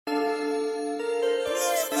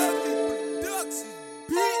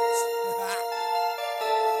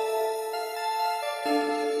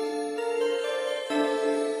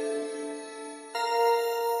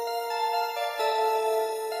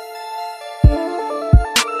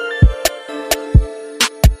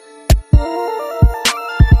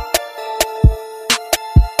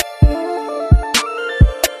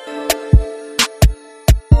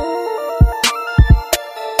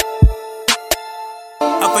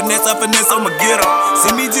finesse, I'ma get her.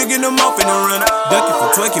 See me jigging them off in the runner. Ducking for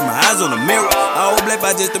twerking, my eyes on the mirror. I hold black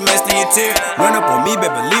by just to match the interior. Run up on me, baby,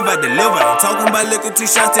 believe I deliver. Ain't talking about liquor, 2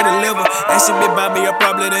 shots to the liver. That shit be by me, I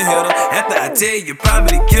probably done hit her. After I tell you,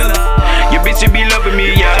 probably kill her. Your bitch should be loving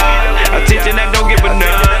me, yeah. Attention, I don't give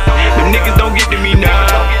enough. Them niggas don't get to me now.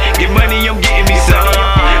 Get money, I'm getting me some.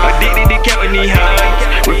 Addicted to counting these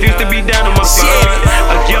highs. Refuse to be down on my phone.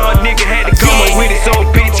 A young nigga had to come up with it, so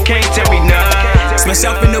bitch can't tell me nah. Smash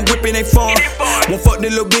up in the whip and they fall. Won't fuck the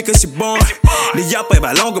little bitch cause she born. The y'all play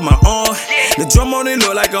by longer my arm. The drum on it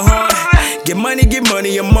look like a horn. Get money,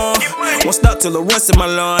 I'm on. Won't stop till the rust in my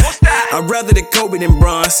lawn. I'd rather the Kobe than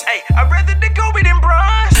bronze. I'd rather the Kobe than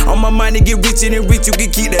bronze. On my mind to get richer than rich, you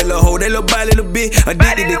can keep that little hoe, that little body, little bit.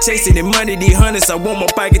 Addicted to chasing the money, these hundreds. I want my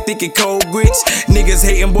pocket thinking cold grits. Niggas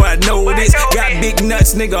hating, boy, I know this. Got big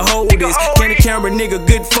nuts, nigga, hold this. Candy camera, nigga,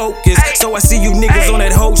 good focus. So I see you niggas on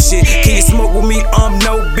that whole shit. Can you smoke with me?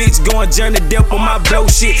 No bitch. Going journey death on my blow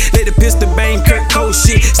shit. Let the pistol bang, Kurt Cole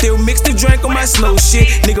shit. Still mix the drink on my slow shit.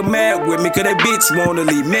 Nigga mad with me, cause that bitch wanna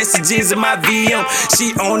leave messages in my VM.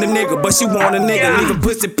 She on the nigga, but she want a nigga. Nigga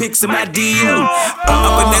pussy pics in my DM.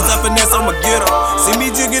 I finesse, I'ma get her. See me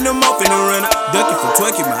jigging them off in the runner. Ducking for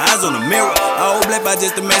twerking, my eyes on the mirror. I hold black by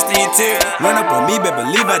just to match the interior. Run up on me, baby,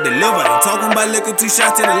 believe I deliver. Ain't talking about liquor, 2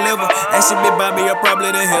 shots to the liver. That shit be by me, I probably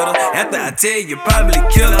done hit her. After I tell you, probably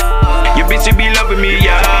kill her. Your bitch should be loving me,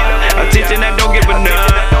 yeah. Attention, I don't give enough.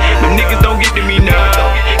 Them niggas don't get to me now.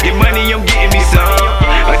 Get money, I'm getting me some.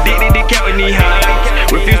 Addicted to counting these highs.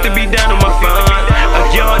 Refuse to be down on my phone. A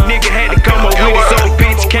young nigga had to come up with it, so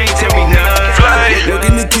bitch can't tell me nah. Work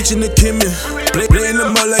in the kitchen, the kimmy. Playing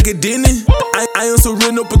them out like a dinner. I am so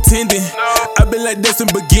real, no pretending. I been like this in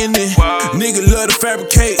beginning. Nigga love to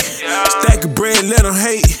fabricate. Stack of bread, let them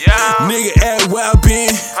hate. Nigga act where I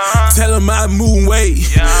been. Tell them I move weight.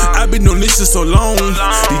 I been on this shit so long.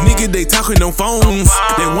 These niggas, they talking on phones.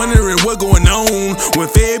 They wondering what going on. When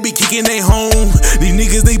Fed be kicking they home. These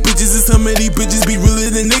niggas, they bitches, and some of these bitches be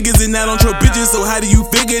realer than niggas. And I don't trust bitches, so how do you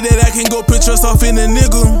figure that I can go put trust off in a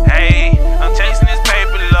nigga? Hey, I'm chasing this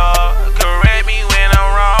paper, Lord. Correct me when I'm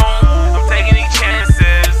wrong. I'm taking these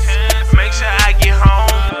chances. Make sure I get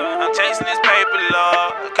home. I'm chasing this paper,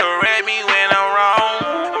 Lord. Correct me when I'm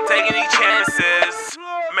wrong. I'm taking these chances.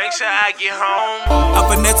 Make sure I get home. I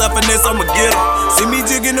finesse, I'ma get her. See me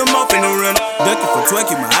jigging them off in the runner. Ducking for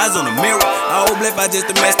twerking, my eyes on the mirror. I hold black by just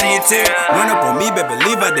to match the interior. Run up on me, baby,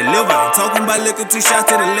 believe I deliver. Ain't talking about liquor, 2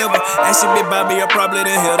 shots to the liver. That shit be by me, I probably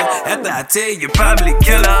done hit her. After I tell you, probably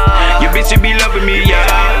kill her. Your bitch should be loving me,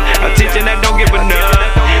 yeah. Attention, I don't give enough.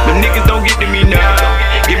 Them niggas don't get to me now.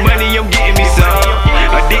 Get money, I'm getting me some.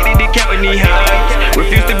 Addicted to counting these highs.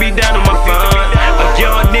 Refuse to be down on my phone.